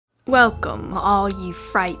Welcome, all ye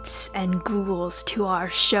frights and ghouls, to our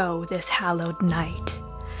show this hallowed night.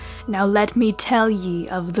 Now let me tell ye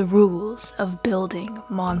of the rules of building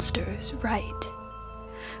monsters right.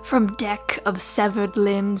 From deck of severed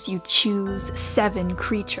limbs you choose 7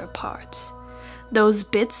 creature parts. Those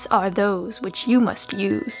bits are those which you must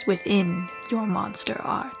use within your monster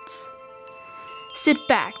arts. Sit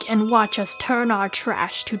back and watch us turn our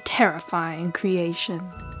trash to terrifying creation.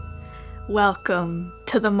 Welcome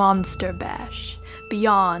to the Monster Bash,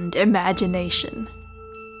 beyond imagination.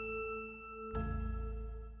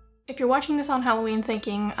 If you're watching this on Halloween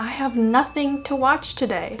thinking, I have nothing to watch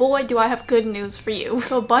today, boy do I have good news for you.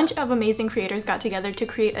 So a bunch of amazing creators got together to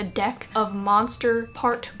create a deck of monster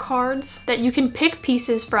part cards that you can pick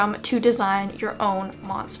pieces from to design your own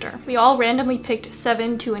monster. We all randomly picked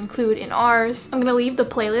 7 to include in ours. I'm gonna leave the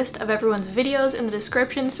playlist of everyone's videos in the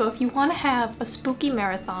description, so if you want to have a spooky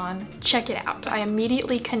marathon, check it out. I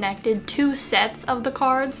immediately connected 2 sets of the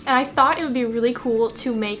cards, and I thought it would be really cool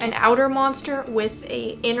to make an outer monster with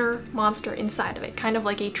an inner monster inside of it, kind of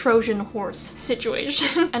like a Trojan horse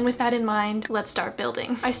situation. And with that in mind, let's start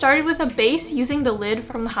building. I started with a base using the lid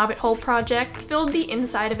from the Hobbit Hole project, filled the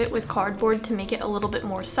inside of it with cardboard to make it a little bit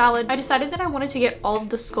more solid. I decided that I wanted to get all of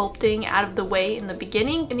the sculpting out of the way in the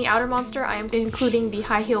beginning. In the outer monster, I am including the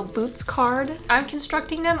high heel boots card. I'm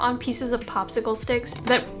constructing them on pieces of popsicle sticks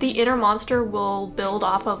that the inner monster will build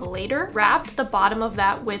off of later. Wrapped the bottom of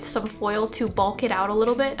that with some foil to bulk it out a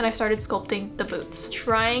little bit, and I started sculpting the boots,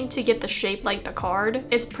 trying to get the shape like the card.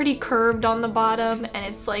 It's pretty curved on the bottom and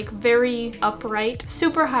it's like very upright,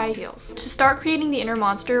 super high heels. To start creating the inner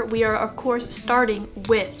monster, we are of course starting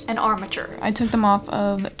with an armature. I took them off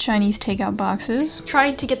of Chinese takeout boxes,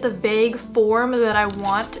 trying to get the vague form that I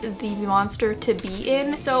want the monster to be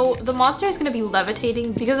in. So the monster is going to be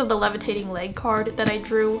levitating because of the levitating leg card that I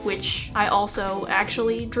drew, which I also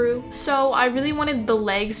actually drew. So I really wanted the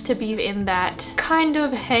legs to be in that kind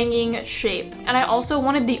of hanging shape, and I also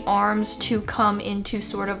wanted the arms to come into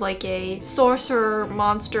sort of like a sorcerer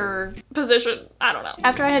monster position. I don't know.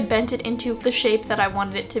 After I had bent it into the shape that I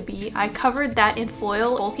wanted it to be, I covered that in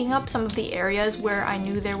foil, bulking up some of the areas where I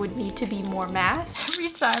knew there would need to be more mass. Every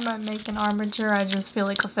time I make an armature, I just feel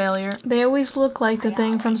like a failure. They always look like the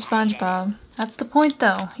thing from SpongeBob. That's the point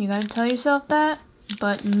though. You gotta tell yourself that.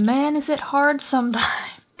 But man, is it hard sometimes.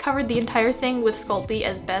 Covered the entire thing with Sculpting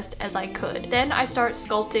as best as I could. Then I start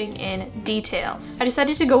sculpting in details. I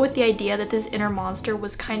decided to go with the idea that this inner monster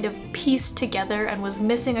was kind of pieced together and was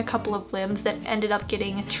missing a couple of limbs that ended up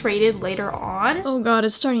getting traded later on. Oh god,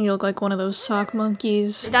 it's starting to look like one of those sock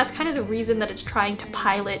monkeys. That's kind of the reason that it's trying to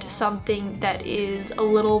pilot something that is a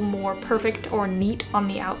little more perfect or neat on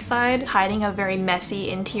the outside, hiding a very messy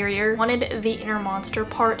interior. Wanted the inner monster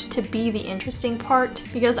part to be the interesting part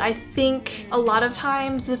because I think a lot of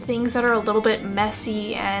times the things that are a little bit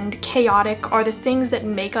messy and chaotic are the things that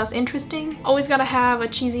make us interesting. Always gotta have a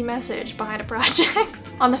cheesy message behind a project.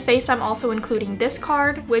 On the face, I'm also including this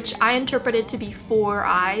card, which I interpreted to be 4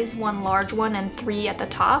 eyes, 1 large one and 3 at the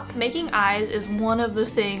top. Making eyes is one of the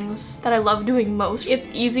things that I love doing most. It's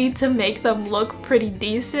easy to make them look pretty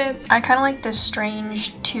decent. I kind of like this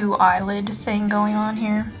strange 2 eyelid thing going on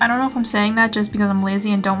here. I don't know if I'm saying that just because I'm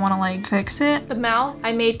lazy and don't want to like fix it. The mouth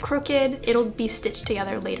I made crooked. It'll be stitched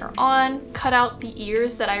together later on. Cut out the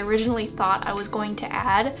ears that I originally thought I was going to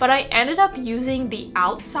add, but I ended up using the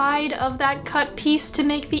outside of that cut piece to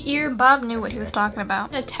make the ear. Bob knew what he was talking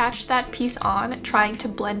about. Attach that piece on, trying to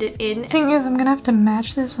blend it in. Thing is, I'm gonna have to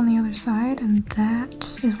match this on the other side, and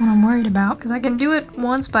that is what I'm worried about, because I can do it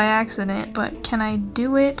once by accident, but can I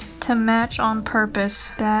do it to match on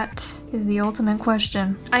purpose? That is the ultimate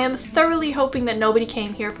question. I am thoroughly hoping that nobody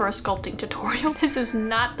came here for a sculpting tutorial. This is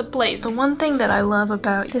not the place. The one thing that I love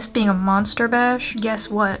about this being a monster bash, guess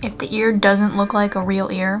what? If the ear doesn't look like a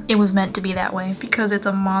real ear, it was meant to be that way because it's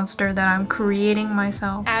a monster that I'm creating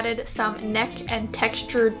myself. Added some neck and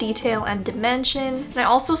texture, detail, and dimension. And I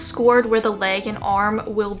also scored where the leg and arm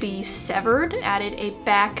will be severed. Added a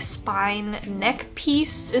back spine neck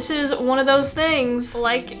piece. This is one of those things,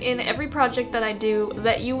 like in every project that I do,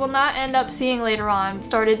 that you will not end up seeing later on.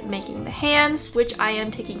 Started making the hands, which I am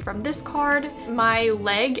taking from this card. My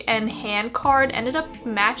leg and hand card ended up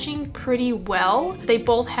matching pretty well. They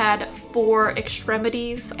both had 4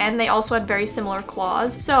 extremities and they also had very similar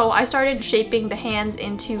claws. So I started shaping the hands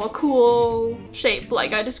into a cool shape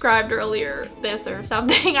like I described earlier, this or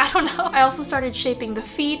something, I don't know. I also started shaping the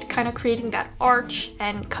feet, kind of creating that arch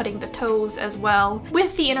and cutting the toes as well.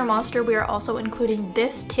 With the inner monster, we are also including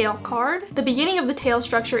this tail card. The beginning of the tail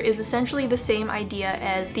structure is essentially the same idea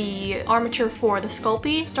as the armature for the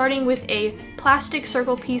Sculpey, starting with a plastic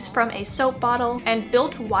circle piece from a soap bottle and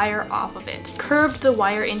built wire off of it. Curved the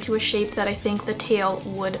wire into a shape that I think the tail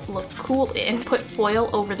would look cool in. Put foil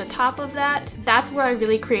over the top of that. That's where I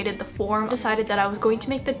really created the form. Decided that I was going to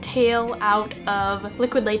make the tail out of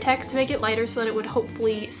liquid latex to make it lighter so that it would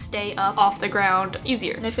hopefully stay up off the ground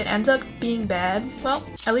easier. And if it ends up being bad, well,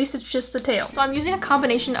 at least it's just the tail. So I'm using a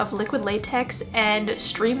combination of liquid latex and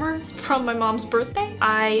streamers from my mom's birthday.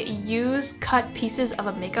 I use cut pieces of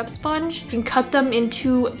a makeup sponge. You can cut them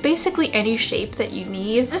into basically any shape that you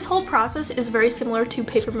need. This whole process is very similar to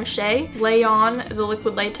paper mache. Lay on the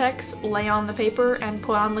liquid latex, lay on the paper, and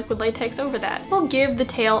put on liquid latex over that. Will give the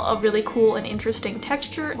tail a really cool and interesting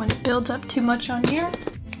texture. When it builds up too much on here,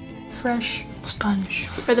 fresh sponge.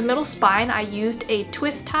 For the middle spine, I used a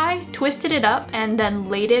twist tie, twisted it up, and then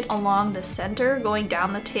laid it along the center going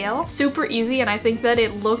down the tail. Super easy, and I think that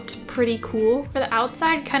it looked pretty cool. For the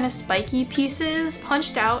outside kind of spiky pieces,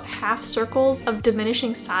 punched out half circles of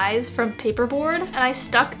diminishing size from paperboard, and I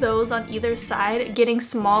stuck those on either side, getting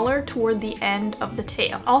smaller toward the end of the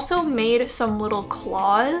tail. Also made some little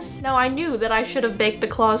claws. Now I knew that I should have baked the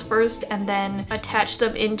claws first and then attached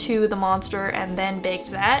them into the monster and then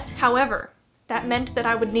baked that. However, that meant that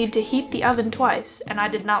I would need to heat the oven twice, and I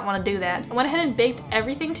did not want to do that. I went ahead and baked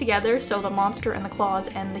everything together, so the monster and the claws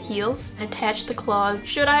and the heels, and attached the claws.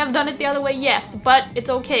 Should I have done it the other way? Yes, but it's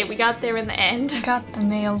okay. We got there in the end. Got the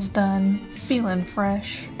nails done. Feeling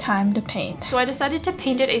fresh. Time to paint. So I decided to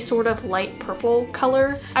paint it a sort of light purple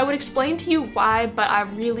color. I would explain to you why, but I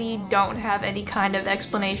really don't have any kind of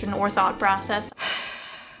explanation or thought process.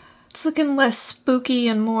 It's looking less spooky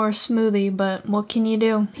and more smoothie, but what can you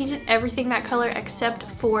do? Painted everything that color except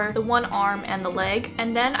for the one arm and the leg.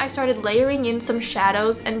 And then I started layering in some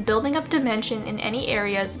shadows and building up dimension in any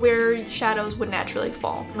areas where shadows would naturally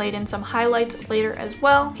fall. Laid in some highlights later as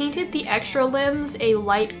well. Painted the extra limbs a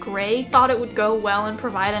light gray. Thought it would go well and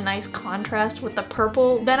provide a nice contrast with the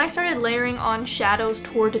purple. Then I started layering on shadows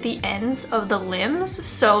toward the ends of the limbs,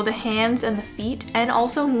 so the hands and the feet, and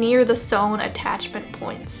also near the sewn attachment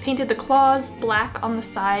points. Painted the claws black on the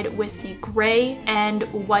side with the gray and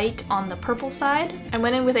white on the purple side. I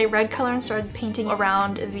went in with a red color and started painting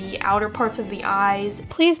around the outer parts of the eyes.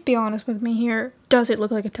 Please be honest with me here. Does it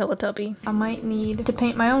look like a Teletubby? I might need to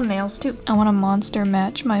paint my own nails too. I want a monster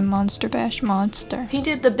match my Monster Bash monster.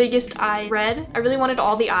 Painted the biggest eye red. I really wanted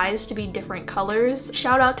all the eyes to be different colors.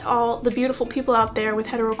 Shout out to all the beautiful people out there with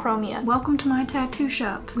heterochromia. Welcome to my tattoo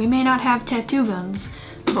shop. We may not have tattoo guns,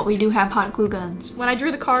 but we do have hot glue guns. When I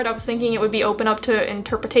drew the card, I was thinking it would be open up to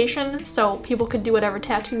interpretation, so people could do whatever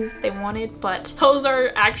tattoos they wanted, but those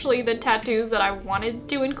are actually the tattoos that I wanted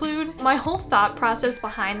to include. My whole thought process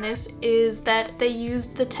behind this is that they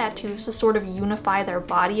used the tattoos to sort of unify their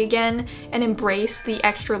body again and embrace the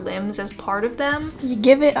extra limbs as part of them. You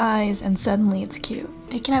give it eyes and suddenly it's cute.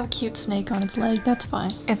 It can have a cute snake on its leg, that's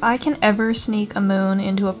fine. If I can ever sneak a moon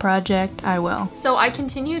into a project, I will. So I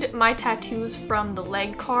continued my tattoos from the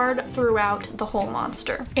leg card throughout the whole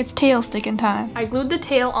monster. It's tail sticking time. I glued the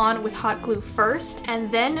tail on with hot glue first,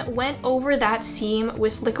 and then went over that seam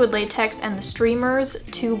with liquid latex and the streamers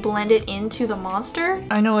to blend it into the monster.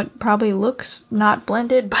 I know it probably looks not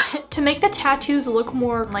blended, but to make the tattoos look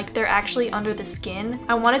more like they're actually under the skin,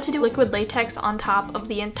 I wanted to do liquid latex on top of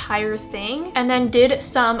the entire thing, and then did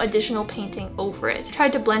some additional painting over it.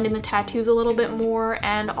 Tried to blend in the tattoos a little bit more,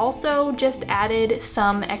 and also just added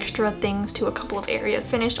some extra things to a couple of areas.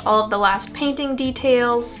 Finished all of the last painting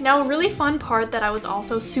details. Now a really fun part that I was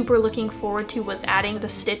also super looking forward to was adding the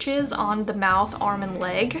stitches on the mouth, arm, and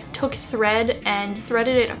leg. Took thread and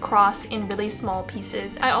threaded it across in really small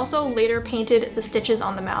pieces. I also later painted the stitches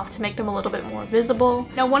on the mouth to make them a little bit more visible.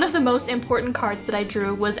 Now one of the most important cards that I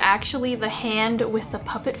drew was actually the hand with the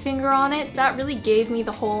puppet finger on it. That really gave me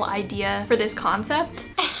the whole idea for this concept.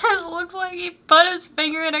 It just looks like he put his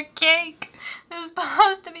finger in a cake. It's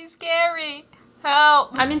supposed to be scary. Help.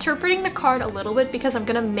 I'm interpreting the card a little bit because I'm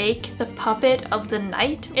gonna make the puppet of the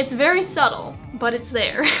knight. It's very subtle, but it's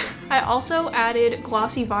there. I also added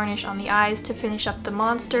glossy varnish on the eyes to finish up the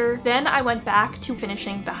monster. Then I went back to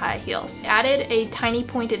finishing the high heels. Added a tiny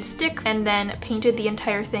pointed stick and then painted the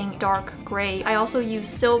entire thing dark gray. I also used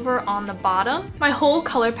silver on the bottom. My whole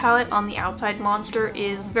color palette on the outside monster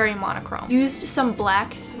is very monochrome. Used some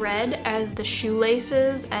black thread as the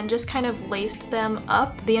shoelaces and just kind of laced them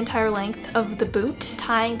up the entire length of the boot,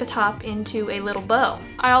 tying the top into a little bow.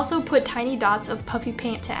 I also put tiny dots of puppy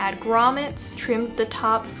paint to add grommets, trimmed the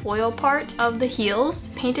top foil part of the heels,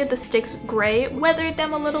 painted the sticks gray, weathered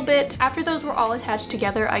them a little bit. After those were all attached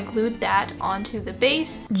together, I glued that onto the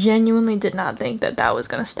base. Genuinely did not think that that was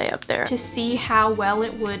gonna stay up there, to see how well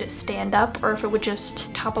it would stand up or if it would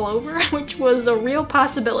just topple over, which was a real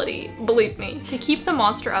possibility, believe me. To keep the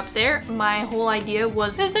monster up there, my whole idea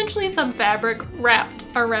was essentially some fabric wrapped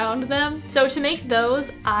around them. So to make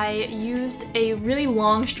those, I used a really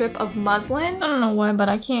long strip of muslin. I don't know why, but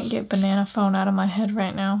I can't get banana phone out of my head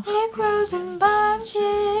right now. It grows in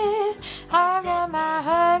bunches, I got my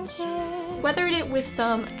hunches. Weathered it with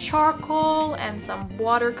some charcoal and some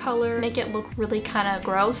watercolor, make it look really kind of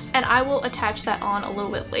gross, and I will attach that on a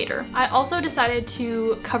little bit later. I also decided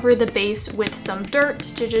to cover the base with some dirt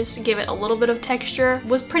to just give it a little bit of texture.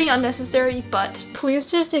 Was pretty unnecessary, but please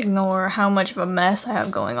just ignore how much of a mess I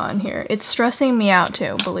have going on here. It's stressing me out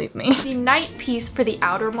too, believe me. The night piece for the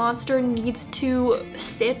outer monster needs to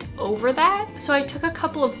sit over that, so I took a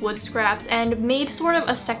couple of wood scraps and made sort of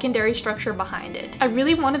a secondary structure behind it. I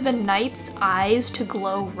really wanted the knight's eyes to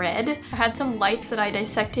glow red. I had some lights that I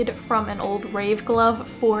dissected from an old rave glove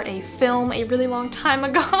for a film a really long time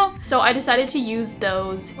ago, so I decided to use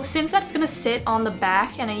those. Since that's gonna sit on the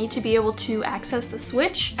back and I need to be able to access the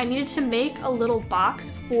switch, I needed to make a little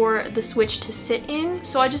box for the switch to sit in,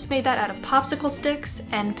 so I just made that out of popsicle sticks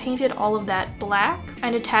and painted all of that black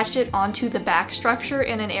and attached it onto the back structure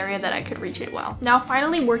in an area that I could reach it well. Now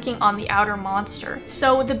finally working on the outer monster.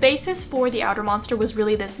 So the basis for the outer monster was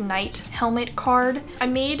really this knight helmet card. I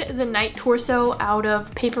made the knight torso out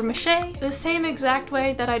of paper mache, the same exact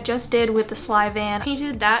way that I just did with the Sly Van.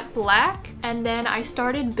 Painted that black, and then I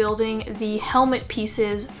started building the helmet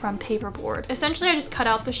pieces from paperboard. Essentially I just cut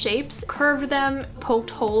out the shapes, curved them, poked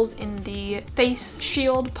holes in the face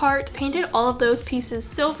shield part, painted all of those pieces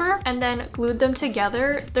silver, and then glued them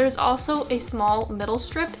together. There's also a small middle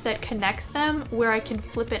strip that connects them where I can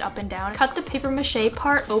flip it up and down. Cut the paper mache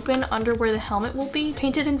part open under where the helmet will be,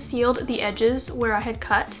 painted and sealed the edges where I had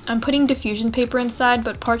cut. I'm putting diffusion paper inside,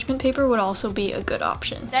 but parchment paper would also be a good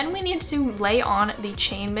option. Then we needed to lay on the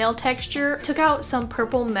chainmail texture. Took out some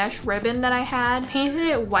purple mesh ribbon that I had, painted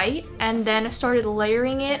it white, and then started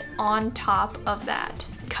layering it on top of that.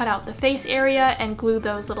 Cut out the face area and glued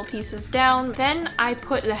those little pieces down. Then I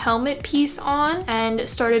put the helmet piece on and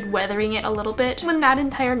started weathering it a little bit. When that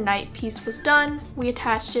entire knight piece was done, we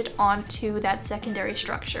attached it onto that secondary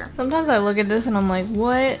structure. Sometimes I look at this and I'm like,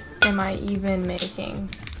 what am I even making?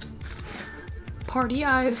 Party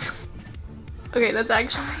eyes. Okay, that's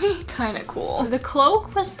actually kind of cool. The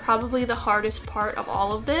cloak was probably the hardest part of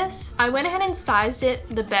all of this. I went ahead and sized it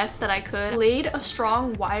the best that I could, laid a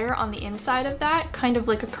strong wire on the inside of that, kind of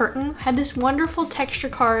like a curtain. Had this wonderful texture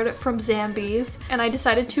card from Zambies, and I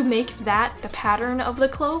decided to make that the pattern of the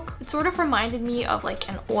cloak. It sort of reminded me of like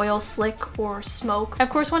an oil slick or smoke. I of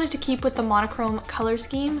course wanted to keep with the monochrome color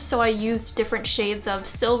scheme, so I used different shades of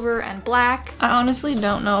silver and black. I honestly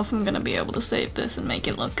don't know if I'm gonna be able to save this and make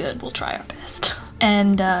it look good. We'll try our best.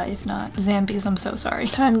 And if not, Zambies, I'm so sorry.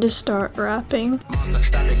 Time to start wrapping. I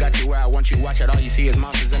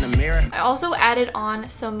also added on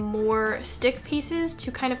some more stick pieces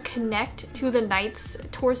to kind of connect to the knight's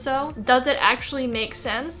torso. Does it actually make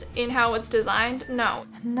sense in how it's designed? No.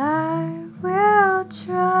 And I will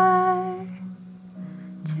try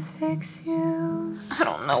to fix you. I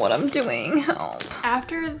don't know what I'm doing. Help.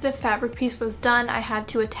 After the fabric piece was done, I had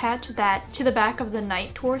to attach that to the back of the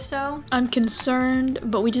knight torso. I'm concerned,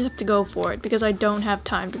 but we just have to go for it because I don't have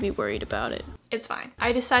time to be worried about it. It's fine.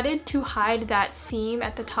 I decided to hide that seam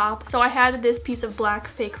at the top, so I had this piece of black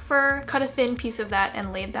fake fur, cut a thin piece of that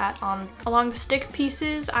and laid that on. Along the stick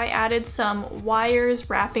pieces, I added some wires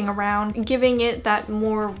wrapping around, giving it that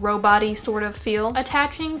more robot-y sort of feel,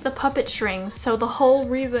 attaching the puppet strings, so the whole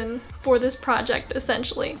reason for this project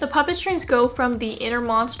essentially. The puppet strings go from the inner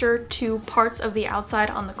monster to parts of the outside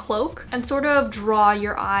on the cloak and sort of draw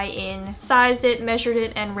your eye in. Sized it, measured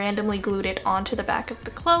it, and randomly glued it onto the back of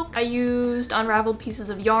the cloak. I used unraveled pieces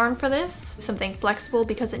of yarn for this, something flexible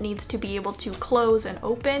because it needs to be able to close and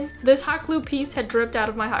open. This hot glue piece had dripped out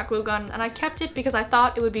of my hot glue gun and I kept it because I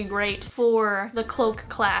thought it would be great for the cloak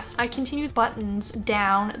clasp. I continued buttons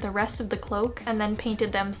down the rest of the cloak and then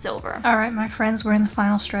painted them silver. All right, my friends, we're in the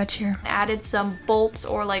final stretch here. Added some bolts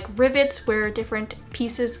or like rivets where different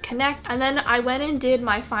pieces connect, and then I went and did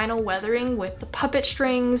my final weathering with the puppet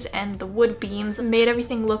strings and the wood beams, made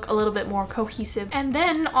everything look a little bit more cohesive, and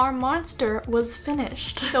then our monster was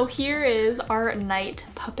finished. So here is our knight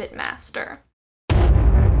puppet master.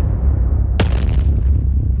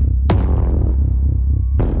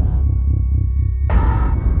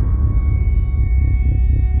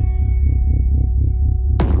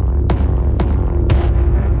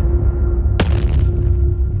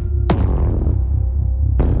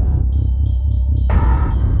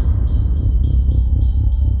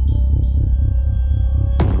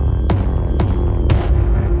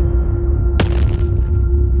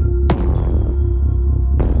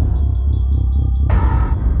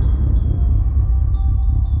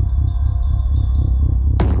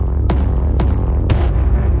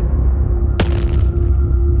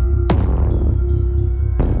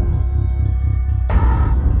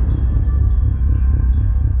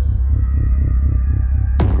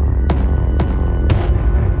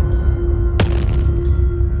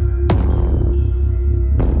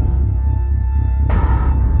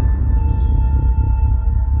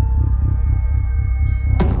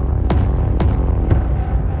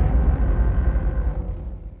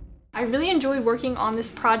 really enjoyed working on this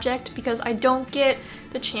project because I don't get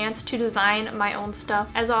the chance to design my own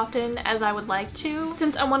stuff as often as I would like to.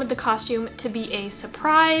 Since I wanted the costume to be a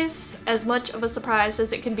surprise, as much of a surprise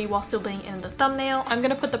as it can be while still being in the thumbnail, I'm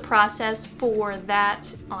gonna put the process for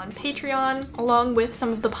that on Patreon, along with some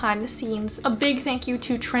of the behind the scenes. A big thank you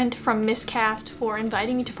to Trent from Miscast for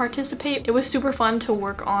inviting me to participate. It was super fun to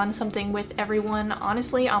work on something with everyone.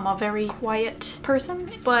 Honestly, I'm a very quiet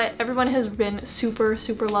person, but everyone has been super,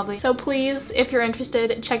 super lovely. So please, if you're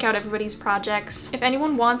interested, check out everybody's projects. If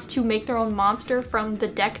anyone wants to make their own monster from the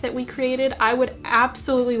deck that we created, I would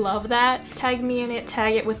absolutely love that. Tag me in it,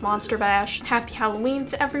 tag it with Monster Bash. Happy Halloween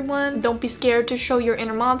to everyone. Don't be scared to show your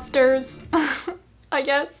inner monsters, I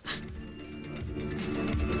guess.